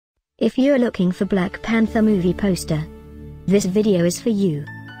If you're looking for Black Panther movie poster, this video is for you.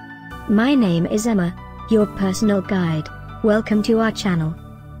 My name is Emma, your personal guide. Welcome to our channel.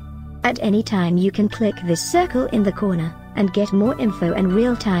 At any time you can click this circle in the corner, and get more info and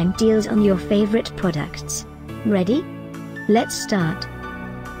real-time deals on your favorite products. Ready? Let's start.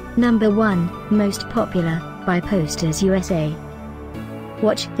 Number 1, Most Popular, by Posters USA.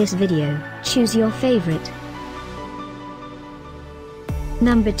 Watch this video, choose your favorite.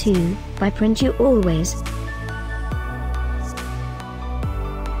 Number 2, by Print You Always.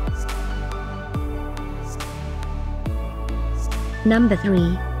 Number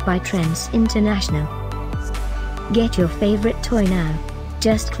 3, by Trends International. Get your favorite toy now.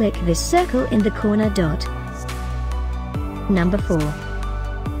 Just click this circle in the corner dot. Number 4.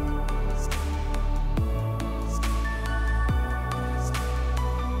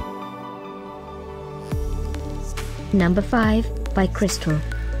 Number 5, by Crystal.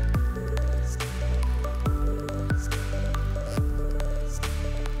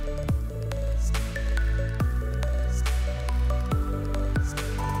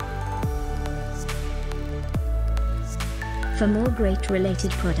 For more great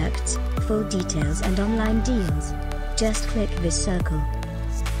related products, full details and online deals, just click this circle.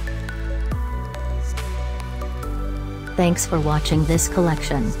 Thanks for watching this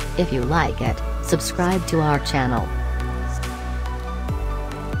collection. If you like it, subscribe to our channel.